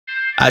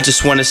I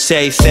just want to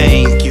say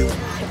thank you.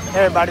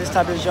 Hey everybody, it's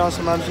Tiberius Jones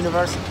from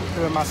University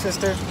with my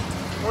sister.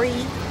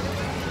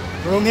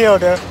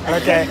 Hilda.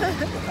 Okay.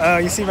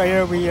 You see right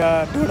here, we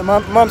doing a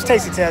mom's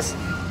tasty test,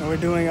 and we're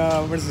doing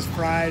what is this,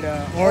 fried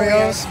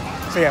Oreos.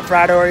 So yeah,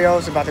 fried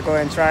Oreos. About to go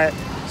ahead and try it.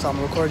 So I'm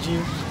gonna record you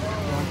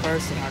going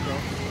first, and I'll go.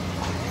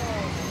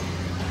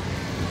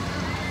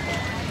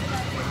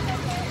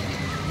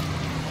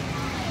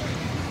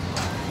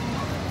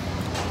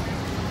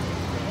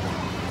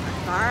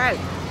 All right.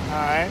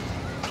 All right.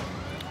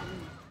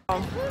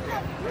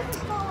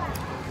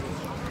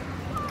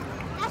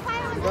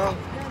 Go.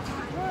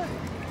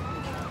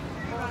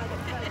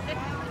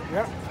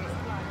 Yep.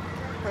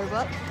 Close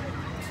up.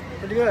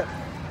 Pretty good.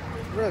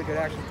 Really good,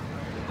 actually.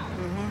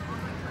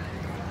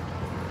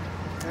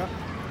 Yep.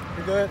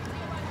 Pretty good.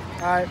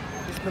 All right.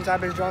 This has been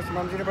Tiberius Jones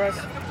from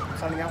University.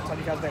 Signing out. Talk to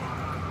you guys later.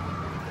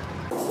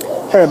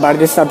 Hey everybody,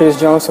 this is Tiberius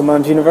Jones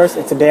from University,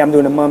 and today I'm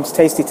doing a Mom's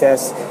Tasty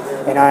Test,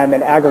 and I am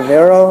at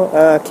Agavero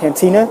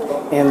Cantina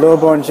in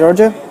Lilburn,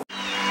 Georgia.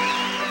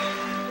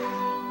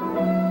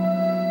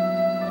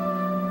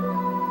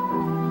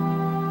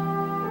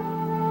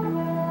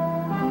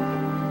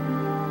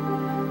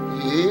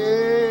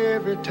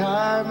 Every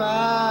time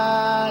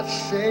I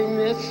sing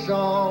this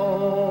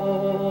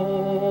song,